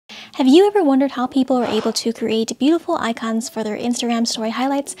Have you ever wondered how people are able to create beautiful icons for their Instagram story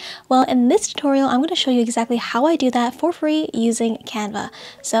highlights? Well, in this tutorial, I'm going to show you exactly how I do that for free using Canva.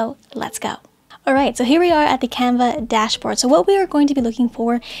 So let's go. Alright, so here we are at the Canva dashboard. So what we are going to be looking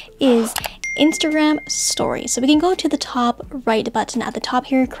for is Instagram stories. So we can go to the top right button at the top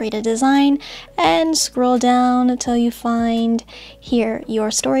here, create a design, and scroll down until you find here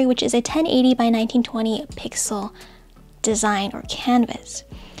your story, which is a 1080 by 1920 pixel design or canvas.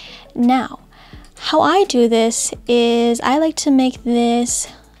 Now, how I do this is I like to make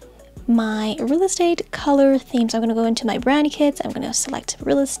this my real estate color theme. So I'm going to go into my brand kits, I'm going to select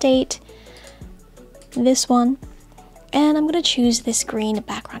real estate, this one, and I'm going to choose this green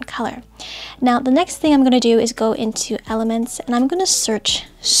background color. Now the next thing I'm going to do is go into elements and I'm going to search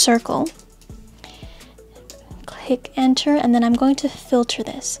circle, click enter, and then I'm going to filter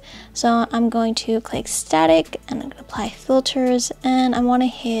this. So I'm going to click static and I'm going to apply filters, and I want to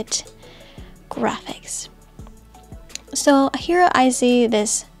hit graphics. So here I see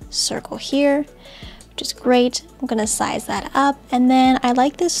this circle here, which is great. I'm going to size that up, and then I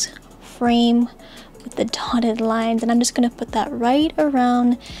like this frame with the dotted lines, and I'm just going to put that right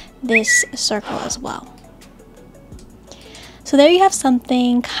around this circle as well. So there you have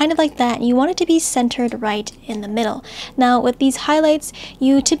something kind of like that, and you want it to be centered right in the middle. Now with these highlights,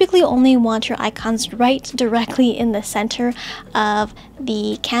 you typically only want your icons right directly in the center of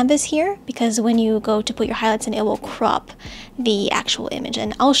the canvas here, because when you go to put your highlights in, it will crop the actual image,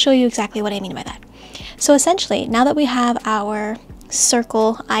 and I'll show you exactly what I mean by that. So essentially, now that we have our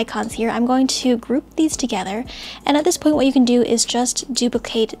circle icons here, I'm going to group these together, and at this point what you can do is just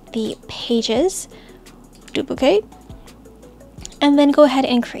duplicate the pages, duplicate, and then go ahead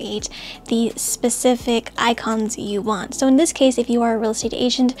and create the specific icons you want. So in this case, if you are a real estate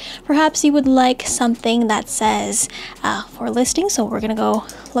agent, perhaps you would like something that says for listing. So we're gonna go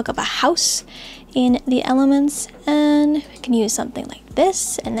look up a house in the elements, and we can use something like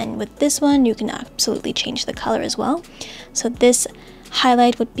this. And then with this one, you can absolutely change the color as well. So this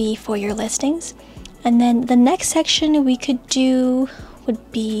highlight would be for your listings. And then the next section we could do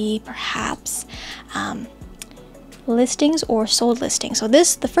would be perhaps listings or sold listings. So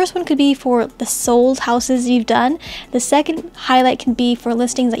the first one could be for the sold houses you've done. The second highlight can be for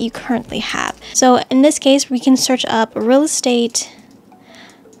listings that you currently have. So in this case, we can search up real estate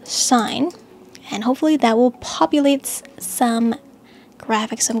sign, and hopefully that will populate some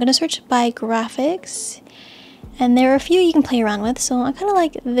graphics. So I'm going to search by graphics, and there are a few you can play around with. So I kind of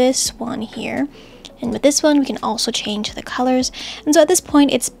like this one here. And with this one, we can also change the colors. And so at this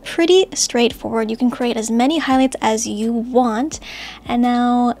point, it's pretty straightforward. You can create as many highlights as you want. And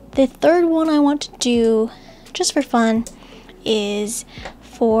now the third one I want to do, just for fun, is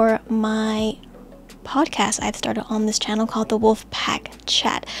for my podcast I've started on this channel called the Wolfpack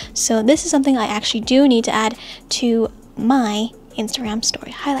Chat. So this is something I actually do need to add to my Instagram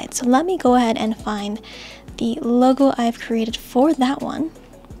story highlights. So let me go ahead and find the logo I've created for that one.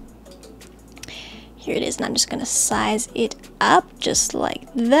 Here it is, and I'm just going to size it up just like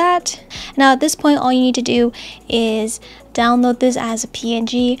that. Now at this point, all you need to do is download this as a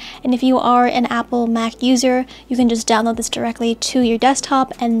PNG, and if you are an Apple Mac user, you can just download this directly to your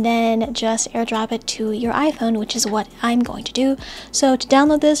desktop and then just airdrop it to your iPhone, which is what I'm going to do. So to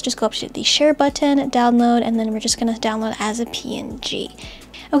download this, just go up to the share button, download, and then we're just going to download as a PNG.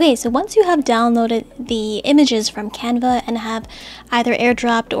 Okay, so once you have downloaded the images from Canva and have either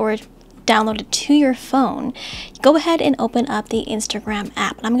airdropped or downloaded to your phone, go ahead and open up the Instagram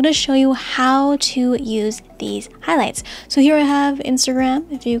app. And I'm going to show you how to use these highlights. So here I have Instagram,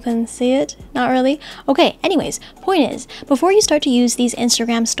 if you can see it. Not really. Okay, anyways, point is, before you start to use these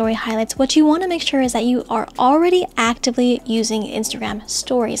Instagram story highlights, what you want to make sure is that you are already actively using Instagram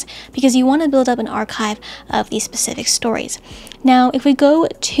stories, because you want to build up an archive of these specific stories. Now, if we go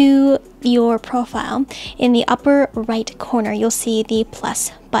to your profile, in the upper right corner, you'll see the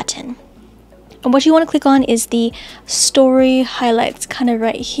plus button. And what you want to click on is the story highlights, kind of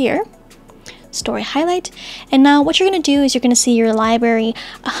right here. Story highlight. And now what you're going to do is you're going to see your library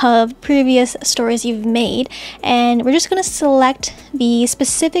of previous stories you've made, and we're just going to select the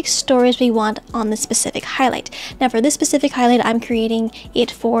specific stories we want on the specific highlight. Now for this specific highlight, I'm creating it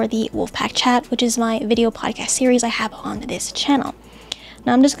for the Wolfpack Chat, which is my video podcast series I have on this channel.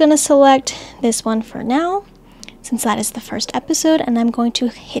 Now I'm just going to select this one for now, since that is the first episode, and I'm going to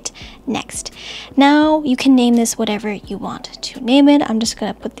hit next. Now you can name this whatever you want to name it. I'm just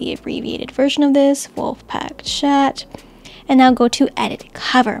going to put the abbreviated version of this, Wolfpack Chat, and now go to edit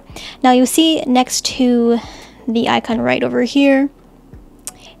cover. Now you'll see next to the icon right over here,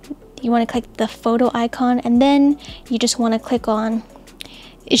 you want to click the photo icon, and then you just want to click on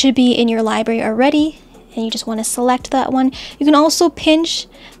it should be in your library already, and you just want to select that one. You can also pinch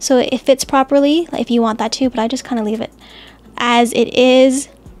so it fits properly if you want that too, but I just kind of leave it as it is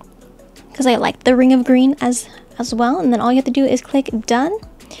because I like the ring of green as well. And then all you have to do is click done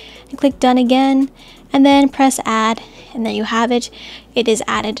and click done again, and then press add, and there you have it. It is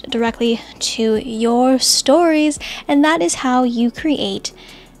added directly to your stories, and that is how you create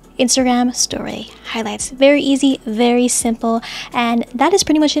Instagram story highlights. Very easy, very simple, and that is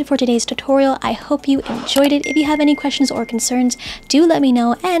pretty much it for today's tutorial. I hope you enjoyed it. If you have any questions or concerns, do let me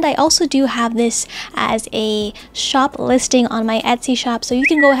know. And I also do have this as a shop listing on my Etsy shop, so you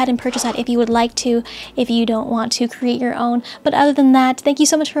can go ahead and purchase that if you would like to, if you don't want to create your own. But other than that, thank you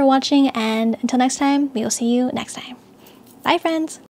so much for watching, and until next time, we will see you next time. Bye, friends.